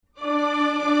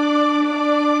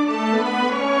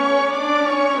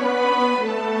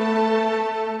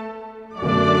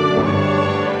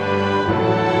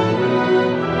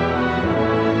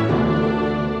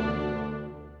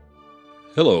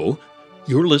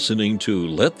listening to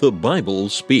Let the Bible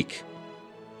Speak.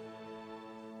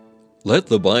 Let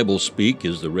the Bible Speak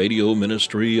is the radio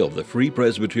ministry of the Free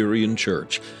Presbyterian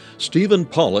Church. Stephen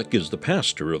Pollock is the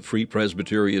pastor of Free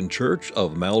Presbyterian Church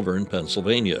of Malvern,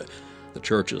 Pennsylvania. The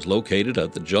church is located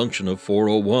at the junction of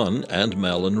 401 and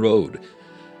Malin Road.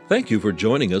 Thank you for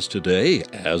joining us today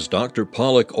as Dr.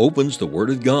 Pollock opens the Word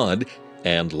of God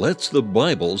and lets the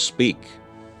Bible speak.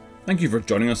 Thank you for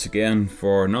joining us again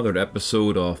for another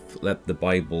episode of Let the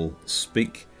Bible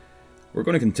Speak. We're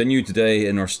going to continue today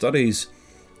in our studies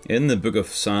in the book of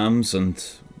Psalms, and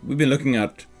we've been looking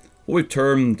at what we've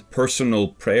termed personal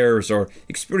prayers or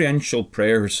experiential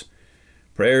prayers.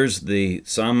 Prayers the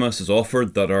psalmist has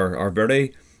offered that are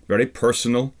very, very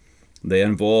personal. They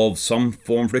involve some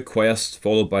form of request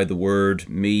followed by the word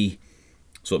me.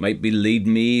 So it might be lead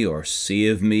me or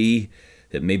save me.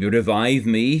 It may be revive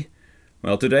me.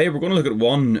 Well, today we're going to look at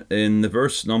one in the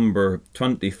verse number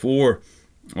 24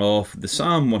 of the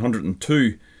Psalm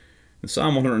 102. The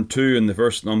Psalm 102 in the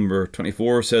verse number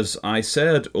 24 says, I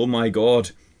said, O my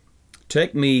God,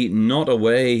 take me not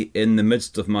away in the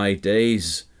midst of my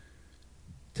days.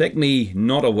 Take me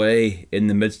not away in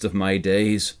the midst of my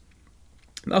days.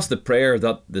 That's the prayer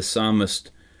that the psalmist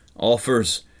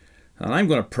offers. And I'm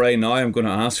going to pray now. I'm going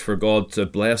to ask for God to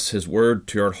bless His word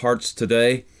to our hearts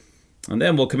today. And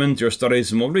then we'll come into our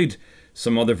studies and we'll read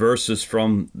some other verses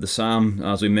from the psalm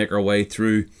as we make our way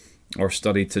through our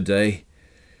study today.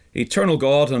 Eternal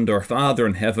God and our Father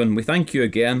in heaven, we thank you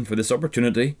again for this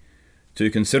opportunity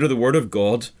to consider the Word of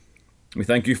God. We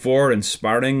thank you for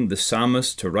inspiring the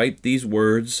psalmist to write these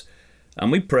words,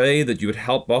 and we pray that you would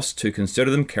help us to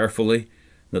consider them carefully,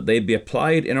 that they be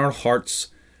applied in our hearts,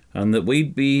 and that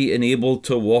we'd be enabled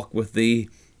to walk with thee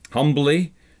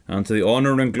humbly and to the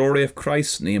honour and glory of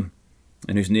Christ's name,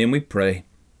 in whose name we pray.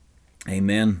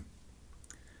 Amen.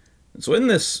 So in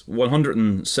this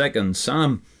 102nd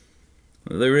Psalm,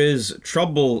 there is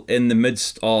trouble in the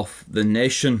midst of the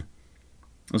nation.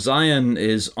 Zion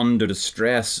is under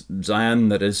distress. Zion,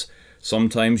 that is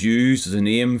sometimes used as a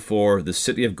name for the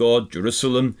city of God,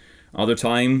 Jerusalem, other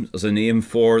times as a name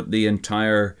for the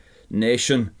entire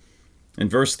nation. In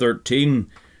verse 13,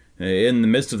 in the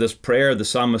midst of this prayer, the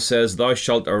psalmist says, Thou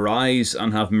shalt arise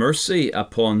and have mercy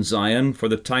upon Zion, for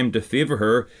the time to favour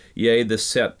her, yea, the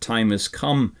set time is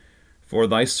come. For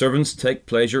thy servants take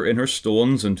pleasure in her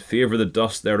stones, and favour the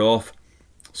dust thereof.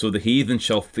 So the heathen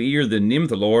shall fear the name of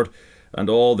the Lord, and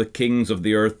all the kings of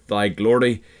the earth thy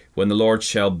glory. When the Lord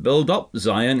shall build up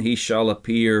Zion, he shall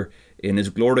appear in his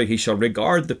glory. He shall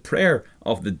regard the prayer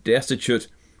of the destitute,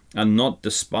 and not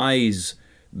despise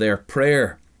their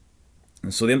prayer.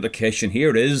 And so the implication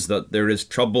here is that there is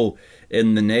trouble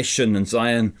in the nation, and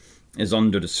Zion is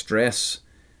under distress.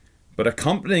 But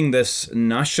accompanying this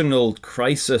national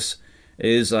crisis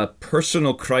is a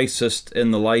personal crisis in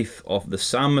the life of the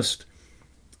psalmist.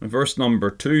 Verse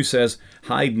number 2 says,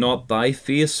 Hide not thy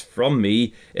face from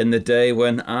me in the day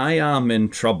when I am in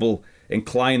trouble.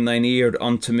 Incline thine ear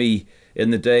unto me.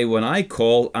 In the day when I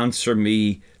call, answer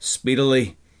me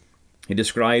speedily. He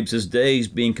describes his days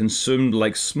being consumed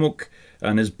like smoke,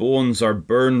 and his bones are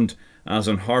burned as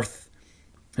an hearth.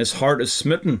 His heart is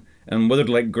smitten and withered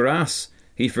like grass.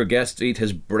 He forgets to eat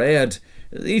his bread.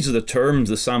 These are the terms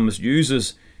the psalmist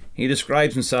uses. He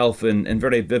describes himself in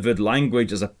very vivid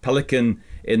language as a pelican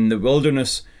in the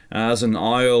wilderness, as an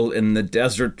owl in the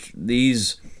desert.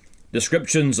 These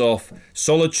descriptions of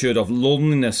solitude, of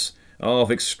loneliness,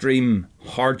 of extreme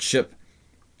hardship.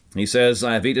 He says,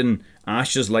 I have eaten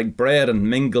ashes like bread and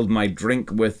mingled my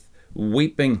drink with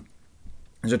weeping.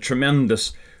 There's a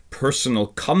tremendous personal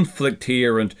conflict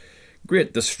here and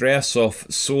great distress of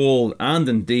soul and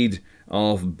indeed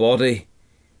of body.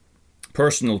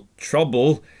 Personal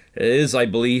trouble is, I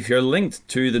believe, here linked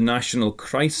to the national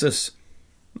crisis,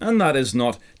 and that is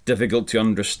not difficult to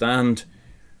understand.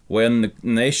 When the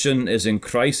nation is in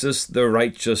crisis, the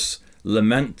righteous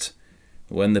lament.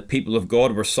 When the people of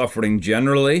God were suffering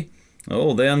generally,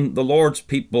 then the Lord's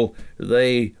people,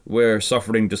 they were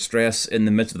suffering distress in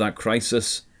the midst of that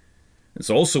crisis. It's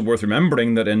also worth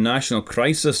remembering that in national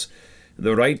crisis,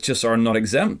 the righteous are not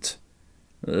exempt.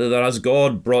 That as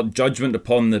God brought judgment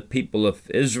upon the people of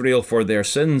Israel for their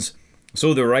sins,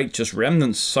 so the righteous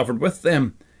remnants suffered with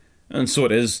them. And so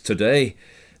it is today.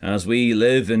 As we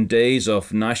live in days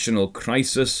of national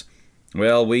crisis,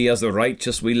 well, we as the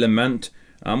righteous, we lament,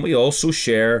 and we also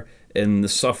share in the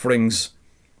sufferings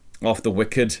of the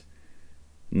wicked,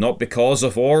 not because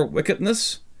of our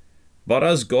wickedness, but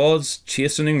as God's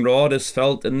chastening rod is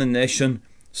felt in the nation,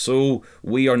 so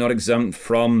we are not exempt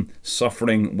from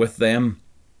suffering with them.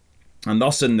 And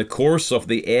thus in the course of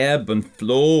the ebb and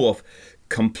flow of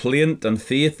complaint and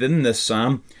faith in this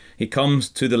psalm, he comes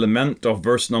to the lament of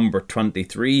verse number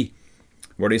 23,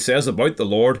 where he says about the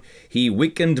Lord, "He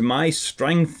weakened my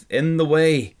strength in the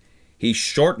way. He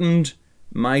shortened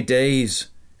my days."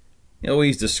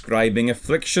 He's describing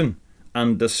affliction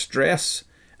and distress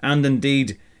and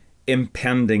indeed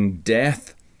impending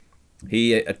death.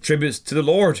 He attributes to the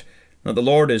Lord that the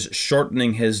Lord is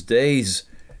shortening his days.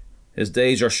 His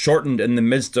days are shortened in the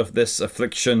midst of this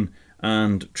affliction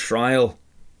and trial.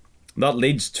 That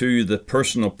leads to the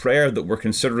personal prayer that we're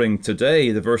considering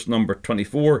today, the verse number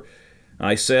 24.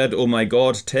 "I said, O my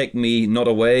God, take me not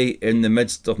away in the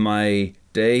midst of my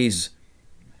days."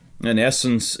 In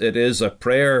essence, it is a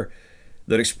prayer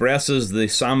that expresses the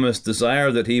psalmist's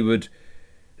desire that he would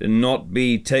not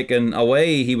be taken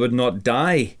away, he would not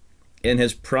die in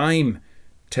his prime.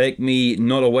 Take me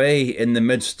not away in the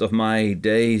midst of my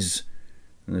days.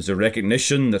 And there's a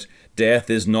recognition that death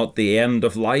is not the end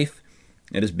of life.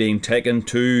 It is being taken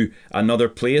to another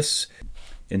place.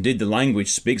 Indeed, the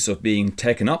language speaks of being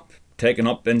taken up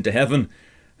into heaven,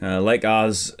 like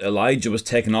as Elijah was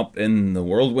taken up in the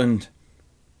whirlwind.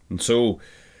 And so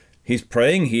he's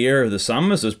praying here, the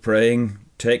psalmist is praying,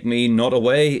 "Take me not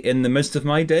away in the midst of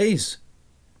my days."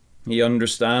 He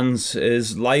understands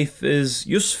his life is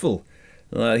useful.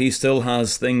 He still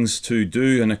has things to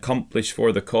do and accomplish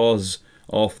for the cause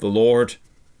of the Lord.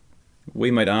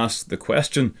 We might ask the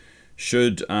question,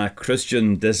 should a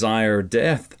Christian desire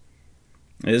death?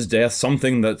 Is death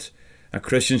something that a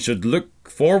Christian should look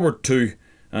forward to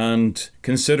and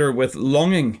consider with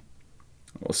longing?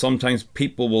 Well, sometimes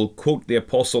people will quote the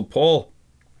Apostle Paul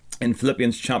in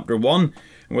Philippians chapter 1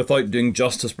 without doing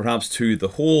justice perhaps to the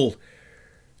whole.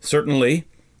 Certainly,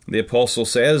 the Apostle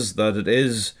says that it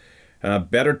is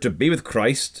better to be with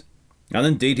Christ, and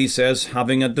indeed he says,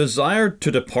 having a desire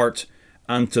to depart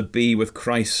and to be with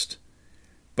Christ.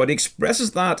 But he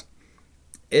expresses that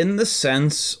in the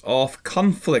sense of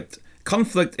conflict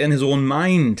in his own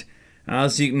mind,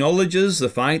 as he acknowledges the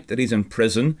fact that he's in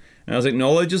prison, as he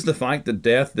acknowledges the fact that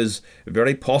death is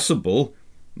very possible.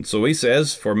 And so he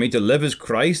says, "For me to live is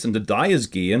Christ, and to die is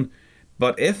gain.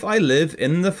 But if I live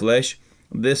in the flesh,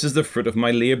 this is the fruit of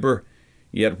my labour.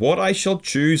 Yet what I shall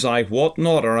choose I wot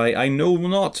not, or I know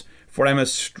not. For I am a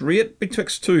strait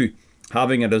betwixt two,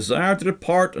 having a desire to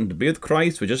depart and to be with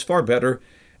Christ, which is far better.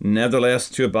 Nevertheless,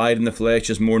 to abide in the flesh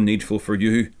is more needful for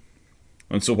you."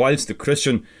 And so whilst the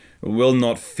Christian will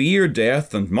not fear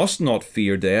death and must not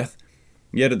fear death,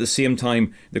 yet at the same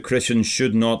time the Christian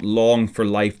should not long for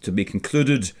life to be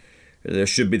concluded. There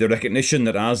should be the recognition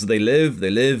that as they live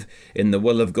in the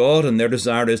will of God, and their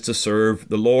desire is to serve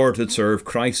the Lord, to serve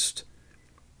Christ.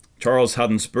 Charles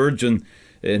Haddon Spurgeon,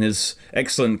 in his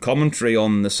excellent commentary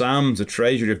on the Psalms, The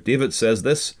Treasury of David, says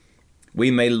this: "We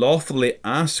may lawfully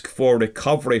ask for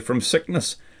recovery from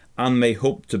sickness, and may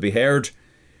hope to be heard.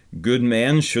 Good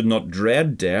men should not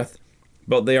dread death,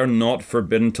 but they are not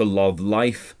forbidden to love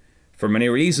life. For many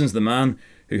reasons the man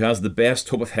who has the best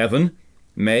hope of heaven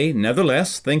may,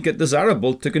 nevertheless, think it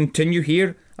desirable to continue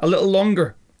here a little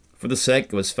longer, for the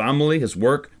sake of his family, his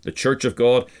work, the church of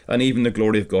God, and even the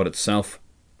glory of God itself."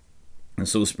 And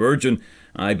so Spurgeon,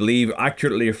 I believe,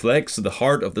 accurately reflects the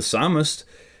heart of the psalmist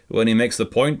when he makes the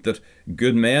point that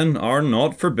good men are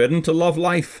not forbidden to love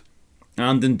life,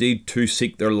 and indeed to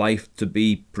seek their life to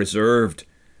be preserved.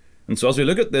 And so as we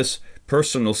look at this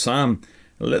personal psalm,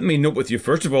 let me note with you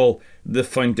first of all the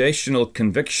foundational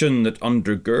conviction that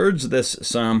undergirds this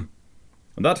psalm.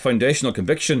 And that foundational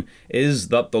conviction is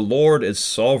that the Lord is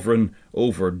sovereign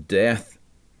over death.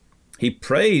 He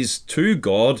prays to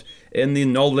God in the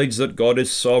knowledge that God is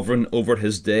sovereign over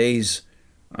his days.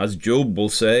 As Job will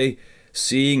say,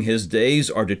 "Seeing his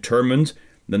days are determined,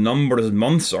 the number of his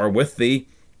months are with thee.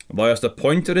 Thou hast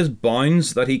appointed his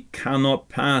bounds that he cannot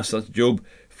pass." That's Job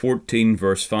 14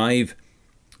 verse 5.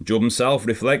 Job himself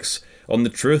reflects on the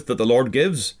truth that the Lord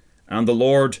gives and the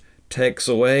Lord takes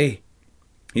away.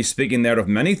 He's speaking there of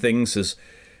many things,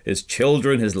 his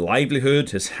children, his livelihood,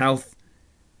 his health.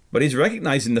 But he's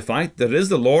recognizing the fact that it is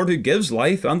the Lord who gives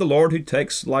life and the Lord who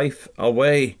takes life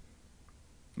away.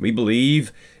 We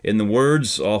believe in the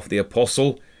words of the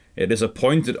apostle, "It is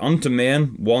appointed unto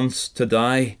men once to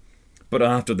die, but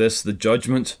after this the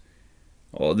judgment."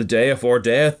 The day of our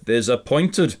death is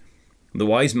appointed. The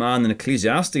wise man in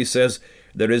Ecclesiastes says,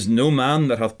 "There is no man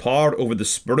that hath power over the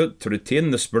spirit to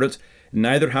retain the spirit,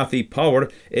 neither hath he power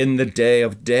in the day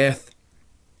of death."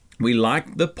 We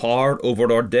lack the power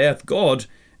over our death. God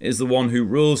is the one who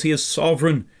rules. He is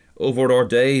sovereign over our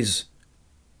days.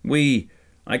 We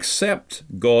accept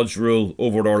God's rule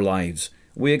over our lives.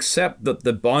 We accept that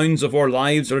the bounds of our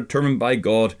lives are determined by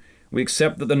God. We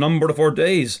accept that the number of our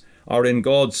days are in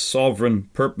God's sovereign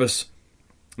purpose.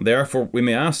 Therefore, we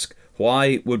may ask,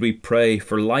 why would we pray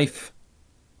for life?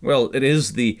 Well, it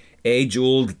is the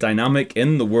age-old dynamic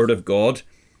in the Word of God,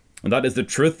 and that is the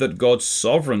truth that God's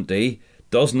sovereignty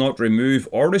does not remove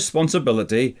our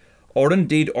responsibility or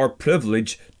indeed our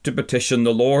privilege to petition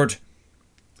the Lord.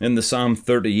 In the Psalm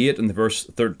 38 and the verse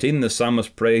 13, the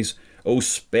psalmist prays, "O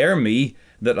spare me,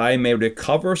 that I may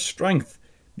recover strength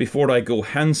before I go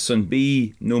hence and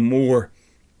be no more."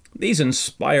 These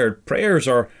inspired prayers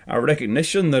are a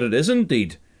recognition that it is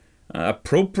indeed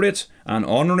appropriate and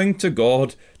honouring to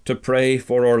God to pray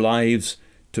for our lives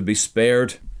to be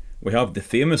spared. We have the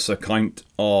famous account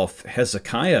of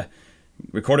Hezekiah,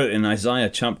 recorded in Isaiah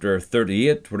chapter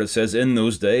 38, where it says, "In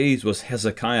those days was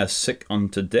Hezekiah sick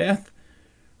unto death."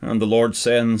 And the Lord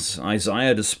sends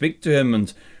Isaiah to speak to him,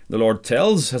 and the Lord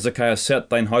tells Hezekiah, "Set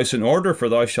thine house in order, for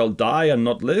thou shalt die and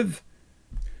not live."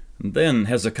 And then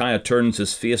Hezekiah turns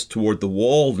his face toward the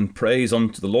wall and prays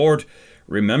unto the Lord,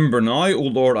 "Remember now, O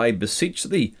Lord, I beseech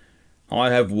thee, how I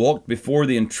have walked before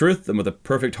thee in truth and with a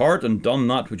perfect heart, and done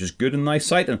that which is good in thy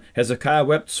sight." And Hezekiah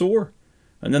wept sore.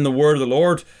 And then the word of the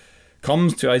Lord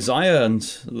comes to Isaiah, and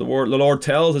the Lord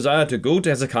tells Isaiah to go to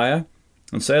Hezekiah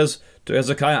and says to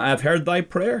Hezekiah, "I have heard thy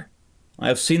prayer, I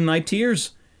have seen thy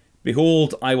tears.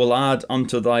 Behold, I will add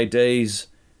unto thy days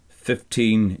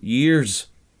 15 years.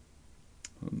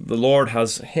 The Lord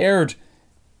has heard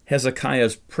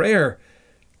Hezekiah's prayer.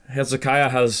 Hezekiah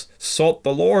has sought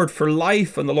the Lord for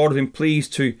life, and the Lord has been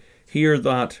pleased to hear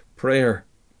that prayer.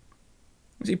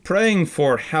 Is he praying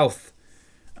for health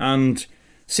and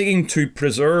seeking to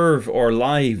preserve our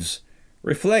lives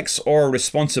reflects our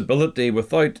responsibility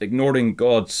without ignoring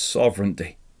God's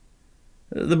sovereignty.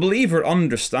 The believer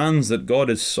understands that God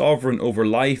is sovereign over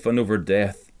life and over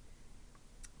death.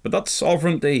 But that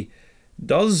sovereignty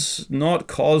does not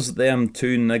cause them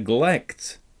to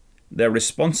neglect their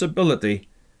responsibility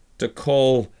to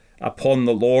call upon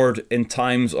the Lord in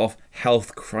times of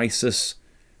health crisis.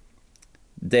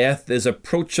 Death is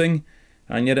approaching,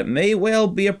 and yet it may well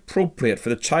be appropriate for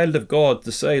the child of God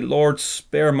to say, "Lord,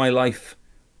 spare my life.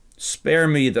 Spare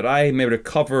me that I may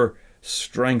recover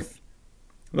strength."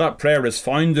 That prayer is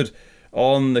founded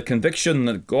on the conviction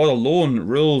that God alone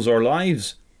rules our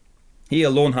lives. He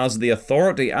alone has the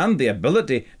authority and the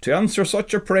ability to answer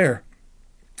such a prayer.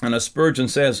 And as Spurgeon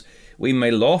says, we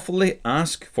may lawfully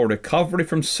ask for recovery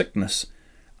from sickness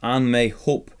and may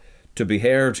hope to be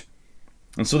heard.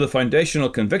 And so the foundational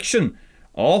conviction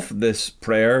of this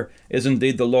prayer is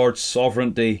indeed the Lord's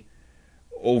sovereignty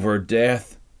over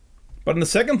death. But in the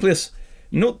second place,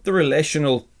 note the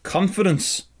relational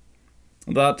confidence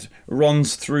that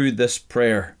runs through this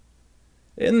prayer.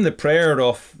 In the prayer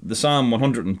of the Psalm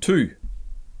 102,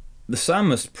 the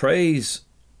psalmist prays,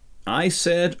 "I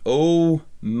said, O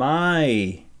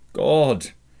my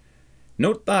God."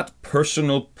 Note that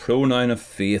personal pronoun of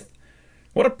faith.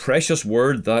 What a precious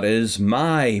word that is,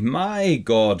 my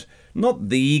God. Not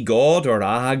the God or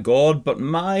a God, but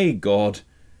my God.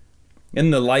 In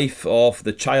the life of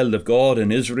the child of God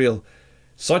in Israel,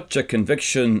 such a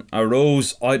conviction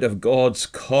arose out of God's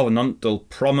covenantal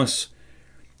promise.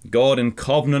 God in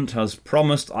covenant has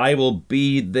promised, "I will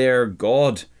be their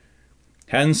God."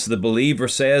 Hence the believer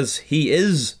says, "He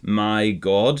is my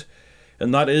God,"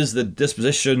 and that is the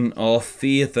disposition of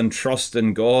faith and trust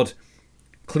in God,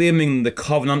 claiming the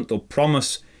covenantal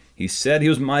promise. He said he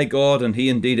was my God, and he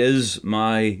indeed is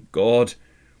my God.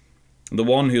 The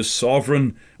one who is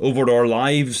sovereign over our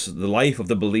lives, the life of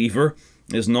the believer,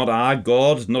 is not a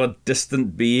God, not a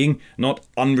distant being, not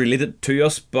unrelated to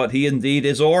us, but he indeed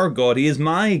is our God. He is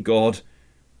my God.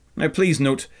 Now please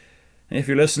note, if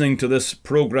you're listening to this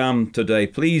program today,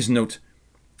 please note,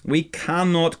 we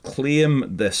cannot claim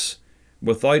this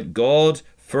without God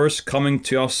first coming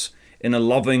to us in a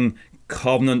loving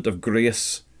covenant of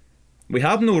grace. We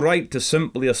have no right to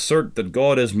simply assert that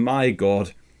God is my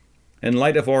God. In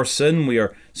light of our sin, we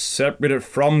are separated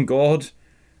from God.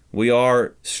 We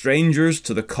are strangers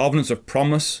to the covenants of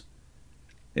promise.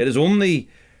 It is only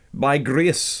by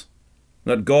grace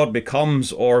that God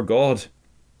becomes our God.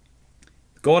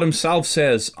 God himself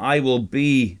says, "I will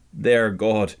be their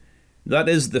God." That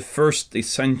is the first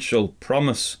essential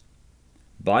promise.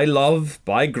 By love,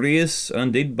 by grace,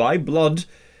 and indeed by blood,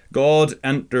 God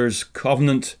enters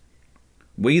covenant.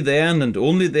 We then, and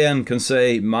only then, can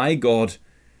say, "My God,"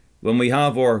 when we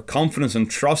have our confidence and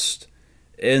trust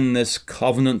in this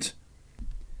covenant.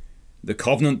 The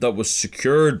covenant that was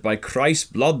secured by Christ's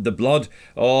blood, the blood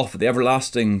of the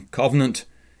everlasting covenant.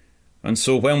 And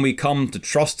so when we come to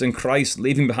trust in Christ,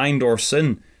 leaving behind our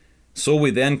sin, so we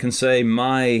then can say,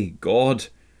 "My God,"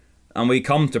 and we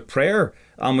come to prayer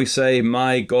and we say,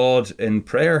 "My God," in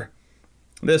prayer.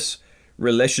 This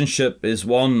relationship is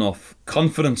one of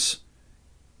confidence.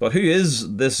 But who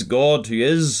is this God who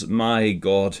is my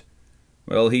God?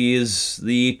 Well, he is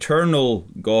the eternal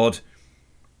God.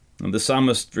 And the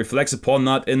psalmist reflects upon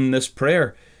that in this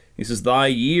prayer. He says, "Thy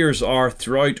years are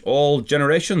throughout all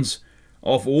generations.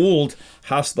 Of old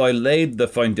hast thou laid the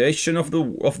foundation of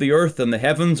the earth, and the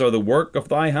heavens are the work of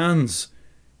thy hands."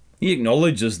 He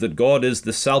acknowledges that God is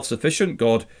the self-sufficient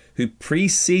God who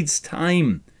precedes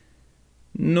time.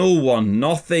 No one,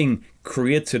 nothing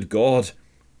created God.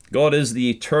 God is the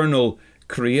eternal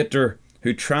creator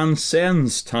who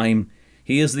transcends time.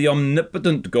 He is the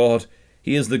omnipotent God.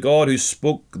 He is the God who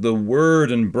spoke the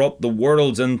word and brought the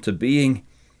worlds into being.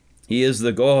 He is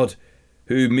the God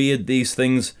who made these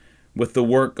things with the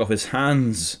work of his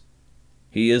hands.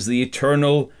 He is the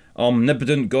eternal,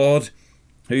 omnipotent God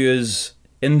who is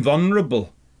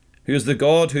invulnerable, who is the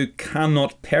God who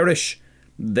cannot perish.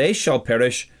 They shall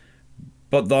perish,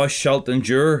 but thou shalt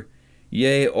endure.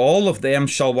 Yea, all of them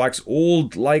shall wax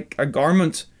old like a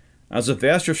garment. As a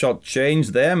vesture shalt change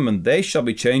them, and they shall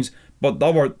be changed, but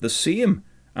thou art the same,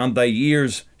 and thy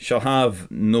years shall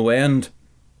have no end.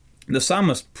 The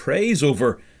psalmist prays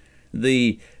over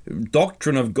the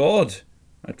doctrine of God,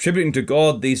 attributing to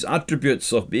God these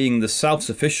attributes of being the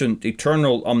self-sufficient,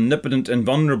 eternal, omnipotent,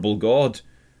 invulnerable God,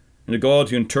 and a God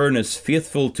who in turn is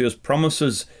faithful to his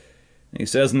promises. He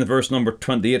says in the verse number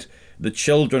 28, "The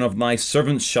children of thy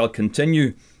servants shall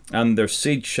continue, and their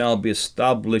seed shall be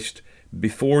established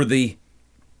before thee."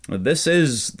 This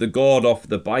is the God of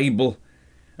the Bible.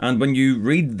 And when you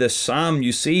read this psalm,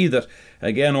 you see that,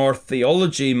 again, our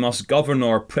theology must govern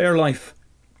our prayer life.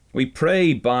 We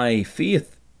pray by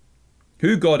faith.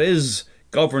 Who God is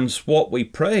governs what we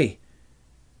pray.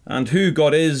 And who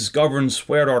God is governs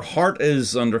where our heart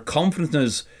is and our confidence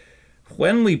is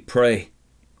when we pray.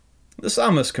 The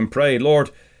psalmist can pray, "Lord,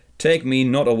 take me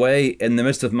not away in the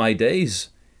midst of my days,"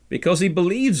 because he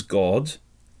believes God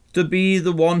to be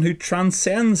the one who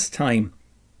transcends time.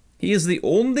 He is the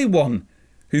only one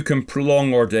who can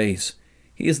prolong our days.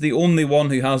 He is the only one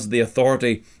who has the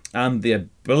authority and the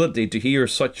ability to hear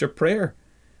such a prayer.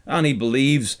 And he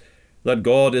believes that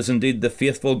God is indeed the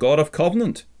faithful God of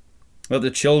covenant, that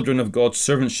the children of God's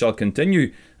servants shall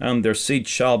continue, and their seed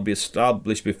shall be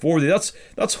established before thee.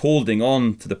 That's holding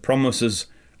on to the promises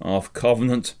of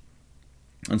covenant.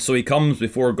 And so he comes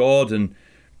before God in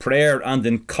prayer and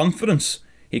in confidence.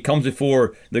 He comes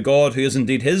before the God who is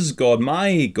indeed his God,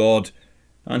 my God,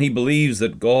 and he believes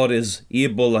that God is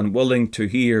able and willing to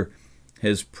hear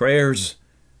his prayers.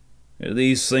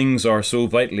 These things are so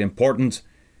vitally important.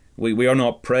 We are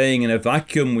not praying in a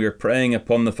vacuum. We are praying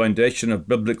upon the foundation of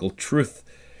biblical truth.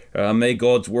 May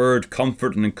God's word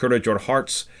comfort and encourage our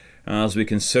hearts as we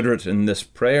consider it in this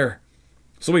prayer.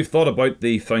 So we've thought about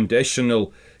the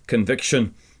foundational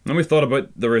conviction, and we've thought about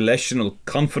the relational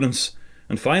confidence.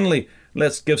 And finally,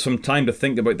 let's give some time to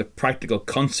think about the practical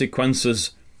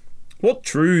consequences. What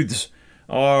truths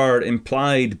are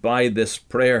implied by this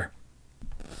prayer?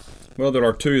 Well, there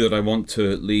are two that I want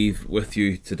to leave with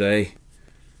you today.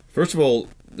 First of all,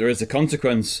 there is the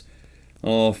consequence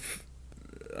of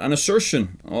an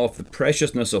assertion of the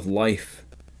preciousness of life.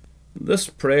 This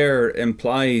prayer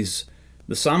implies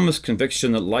the psalmist's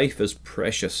conviction that life is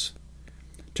precious.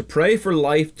 To pray for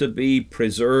life to be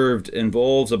preserved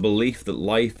involves a belief that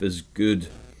life is good.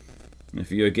 If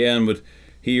you again would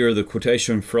hear the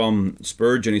quotation from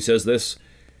Spurgeon, he says this: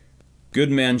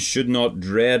 "Good men should not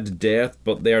dread death,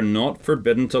 but they are not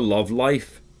forbidden to love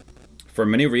life. For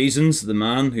many reasons, the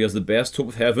man who has the best hope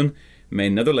of heaven may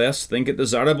nevertheless think it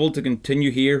desirable to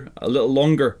continue here a little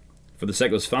longer, for the sake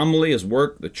of his family, his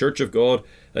work, the church of God,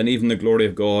 and even the glory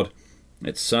of God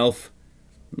itself.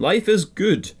 Life is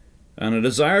good, and a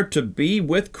desire to be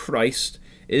with Christ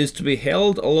is to be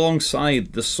held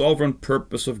alongside the sovereign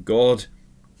purpose of God.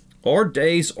 Our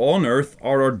days on earth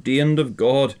are ordained of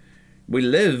God. We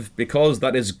live because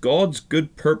that is God's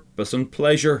good purpose and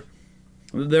pleasure.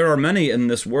 There are many in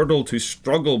this world who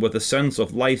struggle with a sense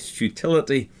of life's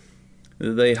futility.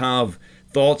 They have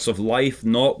thoughts of life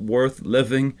not worth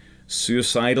living,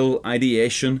 suicidal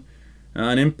ideation,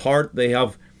 and in part they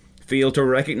have failed to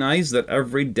recognize that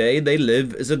every day they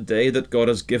live is a day that God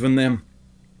has given them.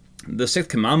 The sixth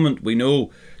commandment, we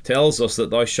know, tells us that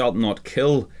thou shalt not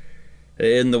kill.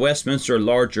 In the Westminster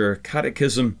Larger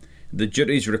Catechism, the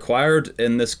duties required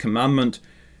in this commandment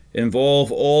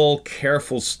involve all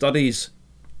careful studies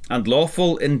and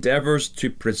lawful endeavours to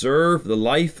preserve the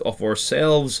life of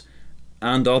ourselves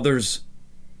and others.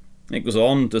 It goes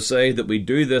on to say that we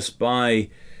do this by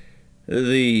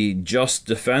the just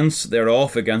defence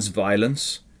thereof against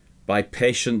violence, by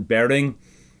patient bearing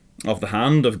of the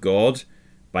hand of God,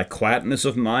 by quietness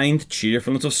of mind,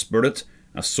 cheerfulness of spirit,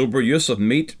 a sober use of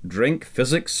meat, drink,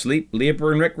 physic, sleep,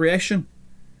 labour, and recreation.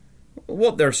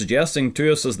 What they're suggesting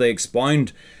to us as they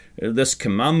expound this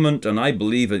commandment, and I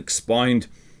believe expound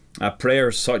a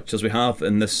prayer such as we have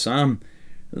in this psalm,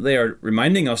 they are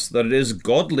reminding us that it is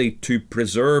godly to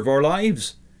preserve our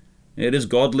lives. It is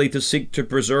godly to seek to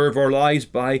preserve our lives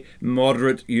by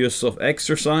moderate use of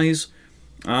exercise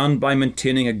and by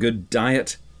maintaining a good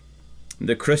diet.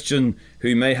 The Christian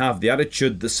who may have the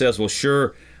attitude that says, well,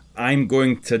 sure, I'm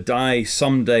going to die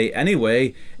someday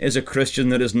anyway, is a Christian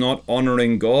that is not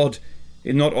honouring God,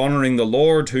 is not honouring the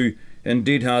Lord, who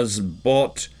indeed has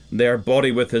bought their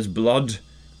body with his blood.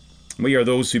 We are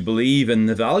those who believe in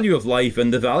the value of life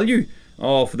and the value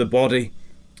of the body,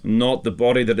 not the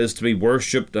body that is to be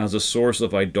worshipped as a source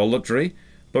of idolatry,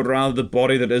 but rather the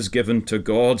body that is given to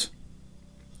God.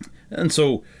 And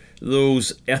so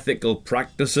those ethical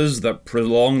practices that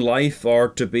prolong life are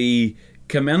to be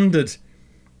commended.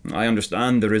 I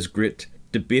understand there is great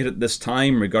debate at this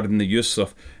time regarding the use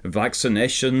of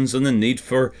vaccinations and the need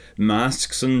for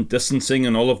masks and distancing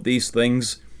and all of these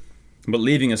things. But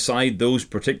leaving aside those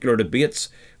particular debates,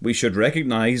 we should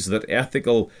recognise that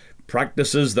ethical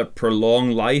practices that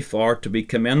prolong life are to be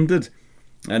commended.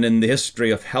 And in the history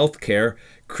of healthcare,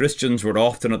 Christians were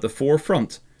often at the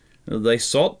forefront. They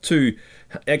sought to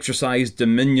exercise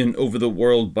dominion over the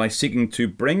world by seeking to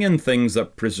bring in things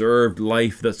that preserved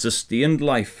life, that sustained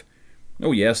life.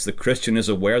 Oh yes, the Christian is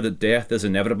aware that death is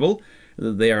inevitable.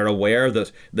 They are aware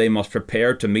that they must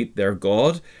prepare to meet their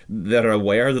God. They are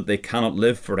aware that they cannot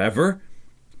live forever.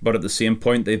 But at the same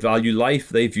point, they value life.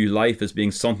 They view life as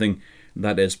being something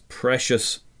that is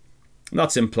precious.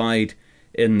 That's implied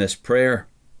in this prayer.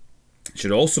 It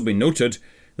should also be noted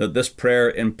that this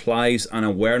prayer implies an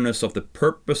awareness of the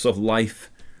purpose of life.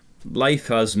 Life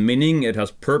has meaning, it has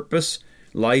purpose,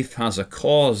 life has a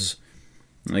cause.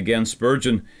 And again,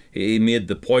 Spurgeon, he made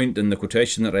the point in the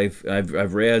quotation that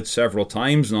I've read several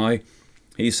times now.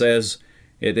 He says,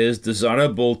 it is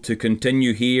desirable to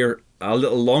continue here a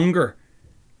little longer.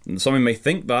 And some may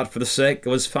think that for the sake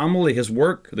of his family, his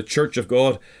work, the church of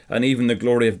God, and even the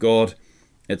glory of God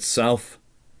itself.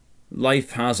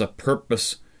 Life has a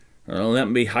purpose. Let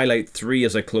me highlight 3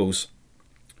 as I close.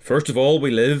 First of all,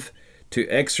 we live to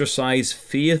exercise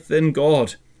faith in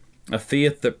God, a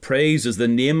faith that praises the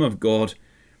name of God.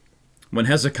 When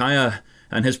Hezekiah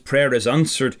and his prayer is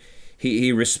answered,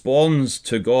 he responds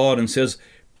to God and says,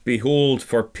 Behold,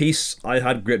 for peace I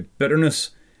had great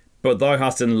bitterness, but thou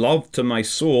hast in love to my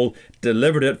soul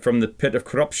delivered it from the pit of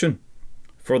corruption.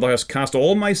 For thou hast cast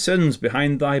all my sins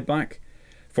behind thy back.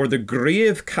 For the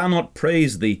grave cannot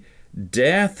praise thee,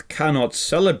 death cannot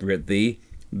celebrate thee.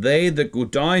 They that go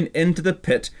down into the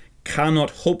pit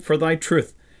cannot hope for thy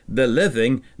truth. The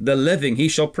living, he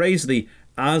shall praise thee,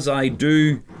 as I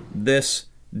do this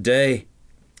day.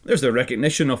 There's the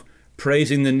recognition of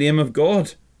praising the name of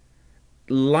God.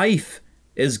 Life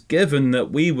is given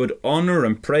that we would honour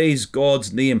and praise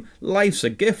God's name. Life's a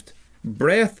gift.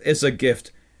 Breath is a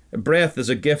gift. Breath is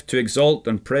a gift to exalt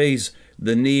and praise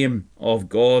the name of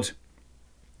God.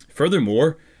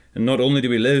 Furthermore, not only do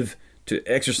we live to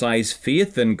exercise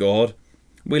faith in God,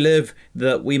 we live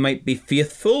that we might be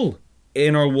faithful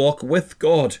in our walk with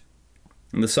God.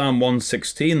 In the Psalm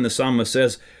 116, the psalmist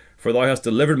says, For thou hast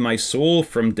delivered my soul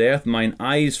from death, mine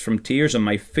eyes from tears, and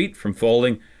my feet from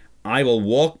falling. I will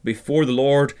walk before the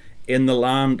Lord in the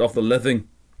land of the living.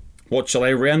 What shall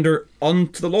I render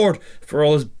unto the Lord for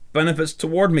all his benefits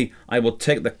toward me? I will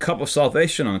take the cup of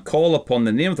salvation and call upon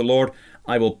the name of the Lord.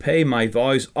 I will pay my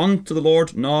vows unto the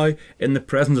Lord now in the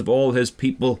presence of all his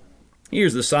people.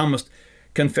 Here's the psalmist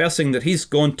confessing that he's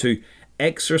going to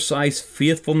exercise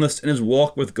faithfulness in his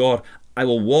walk with God. I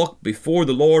will walk before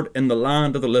the Lord in the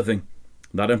land of the living.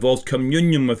 That involves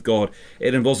communion with God.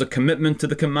 It involves a commitment to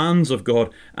the commands of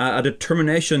God, a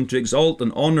determination to exalt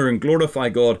and honour and glorify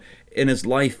God in his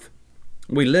life.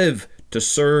 We live to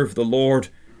serve the Lord.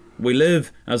 We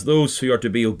live as those who are to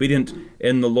be obedient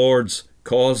in the Lord's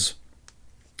cause.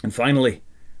 And finally,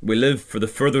 we live for the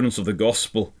furtherance of the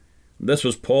gospel. This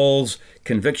was Paul's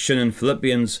conviction in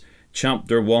Philippians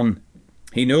chapter 1.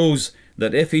 He knows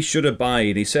that if he should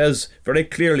abide, he says very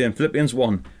clearly in Philippians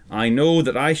 1, I know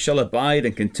that I shall abide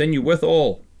and continue with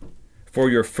all for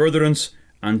your furtherance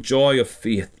and joy of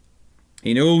faith.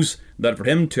 He knows that for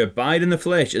him to abide in the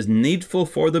flesh is needful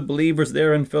for the believers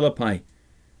there in Philippi.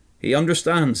 He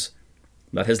understands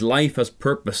that his life has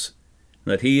purpose,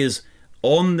 that he is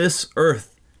on this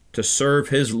earth to serve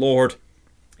his Lord.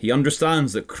 He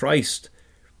understands that Christ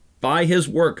by his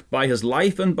work, by his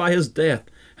life and by his death,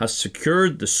 has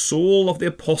secured the soul of the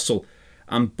apostle,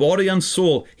 and body and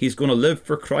soul he's going to live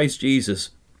for Christ Jesus.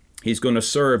 He's going to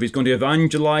serve. He's going to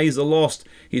evangelize the lost.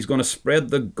 He's going to spread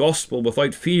the gospel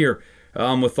without fear,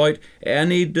 without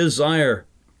any desire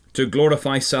to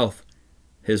glorify self.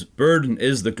 His burden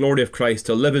is the glory of Christ,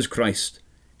 to live as Christ.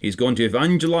 He's going to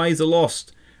evangelize the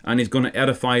lost, and he's going to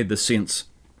edify the saints.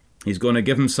 He's going to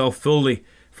give himself fully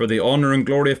for the honour and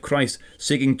glory of Christ,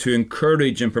 seeking to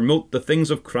encourage and promote the things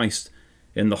of Christ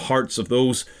in the hearts of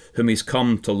those whom he's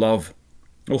come to love.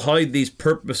 Oh, how these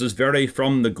purposes vary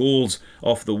from the goals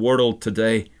of the world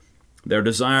today. Their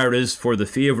desire is for the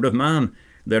favour of man.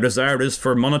 Their desire is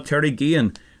for monetary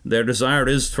gain. Their desire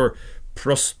is for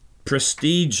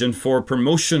prestige and for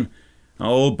promotion.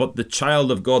 Oh, but the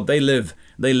child of God, they live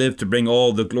to bring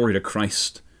all the glory to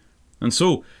Christ. And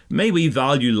so, may we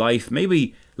value life. May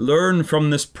we learn from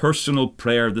this personal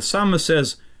prayer. The psalmist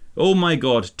says, "O my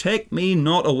God, take me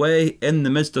not away in the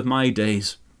midst of my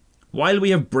days. While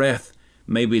we have breath,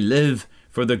 may we live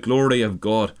for the glory of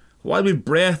God. While we have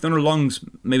breath in our lungs,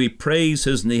 may we praise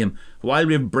his name. While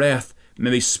we have breath,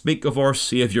 may we speak of our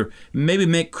Saviour. May we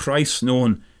make Christ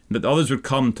known, that others would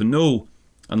come to know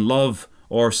and love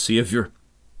our Saviour."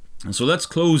 And so let's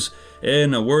close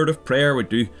in a word of prayer. We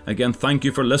do again thank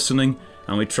you for listening,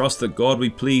 and we trust that God will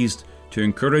be pleased to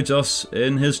encourage us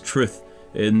in his truth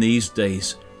in these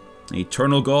days.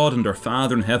 Eternal God and our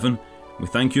Father in heaven, we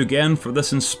thank you again for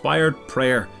this inspired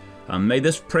prayer, and may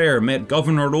this prayer, may it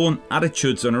govern our own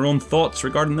attitudes and our own thoughts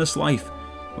regarding this life.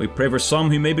 We pray for some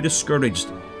who may be discouraged.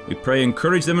 We pray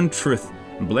encourage them in truth,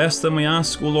 and bless them, we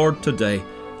ask, O Lord, today,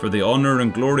 for the honour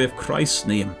and glory of Christ's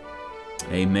name.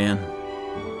 Amen.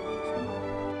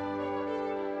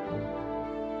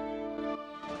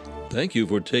 Thank you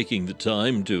for taking the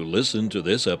time to listen to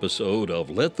this episode of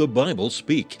Let the Bible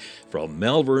Speak from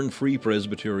Malvern Free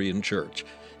Presbyterian Church.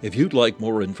 If you'd like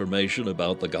more information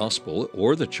about the gospel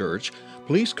or the church,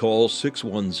 please call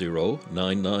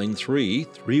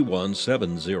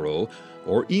 610-993-3170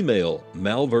 or email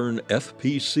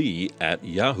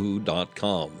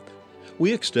malvernfpc@yahoo.com.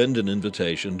 We extend an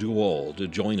invitation to all to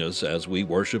join us as we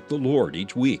worship the Lord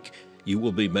each week. You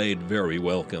will be made very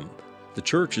welcome. The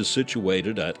church is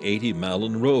situated at 80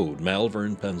 Malin Road,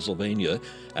 Malvern, Pennsylvania,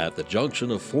 at the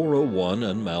junction of 401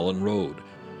 and Malin Road.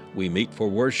 We meet for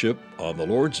worship on the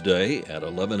Lord's Day at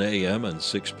 11 a.m. and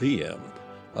 6 p.m.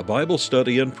 A Bible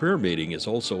study and prayer meeting is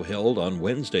also held on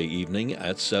Wednesday evening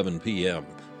at 7 p.m.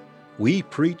 We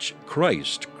preach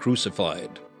Christ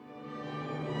crucified.